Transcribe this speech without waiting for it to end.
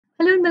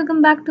Hello and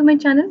welcome back to my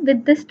channel.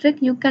 With this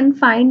trick, you can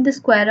find the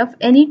square of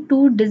any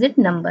two-digit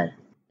number.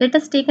 Let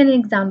us take an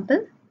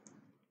example,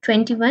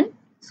 21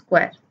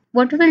 square.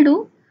 What we will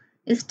do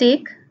is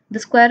take the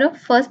square of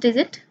first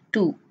digit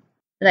 2.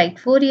 Write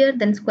 4 here,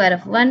 then square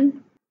of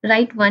 1.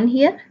 Write 1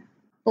 here,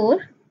 4.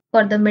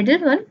 For the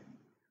middle one,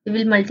 we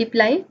will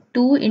multiply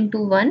 2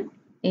 into 1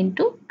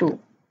 into 2.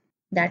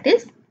 That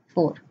is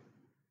 4.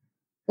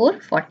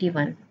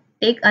 441.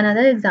 Take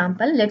another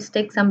example. Let's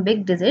take some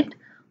big digit,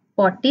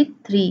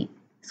 43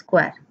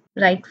 square.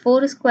 Write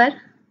 4 square,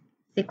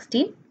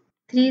 16.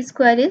 3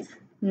 square is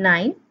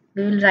 9.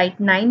 We will write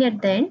 9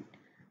 at the end.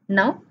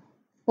 Now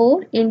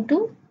 4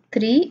 into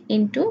 3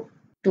 into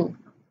 2.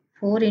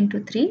 4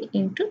 into 3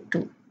 into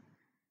 2.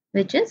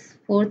 Which is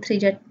 4 3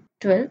 is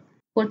 12.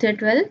 4 3 is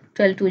 12.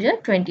 12 2 is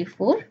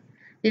 24.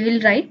 We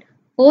will write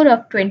 4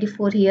 of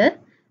 24 here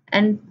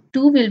and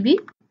 2 will be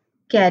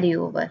carry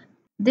over.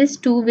 This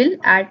 2 will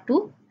add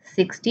to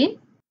 16.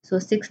 So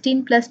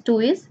 16 plus 2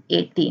 is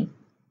 18.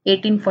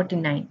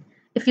 1849.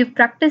 If you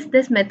practice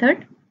this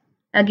method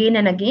again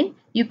and again,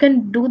 you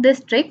can do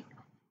this trick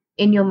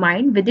in your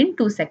mind within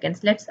 2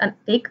 seconds. Let's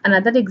take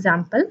another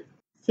example.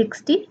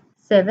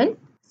 67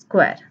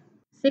 square.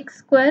 6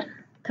 square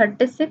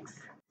 36.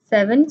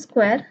 7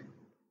 square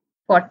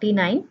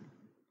 49.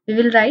 We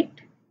will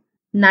write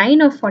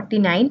 9 of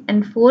 49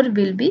 and 4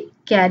 will be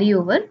carry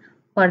over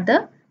for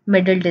the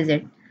middle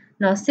digit.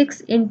 Now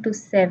 6 into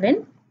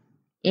 7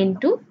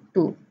 into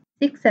 2.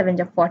 6 7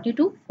 is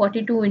 42.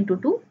 42 into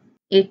 2,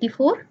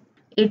 84.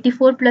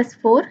 84 plus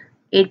 4,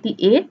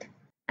 88.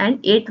 And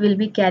 8 will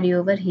be carry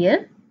over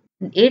here.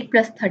 And 8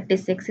 plus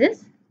 36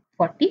 is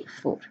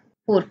 44.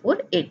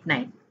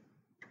 4489.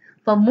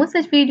 For more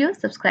such videos,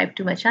 subscribe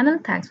to my channel.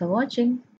 Thanks for watching.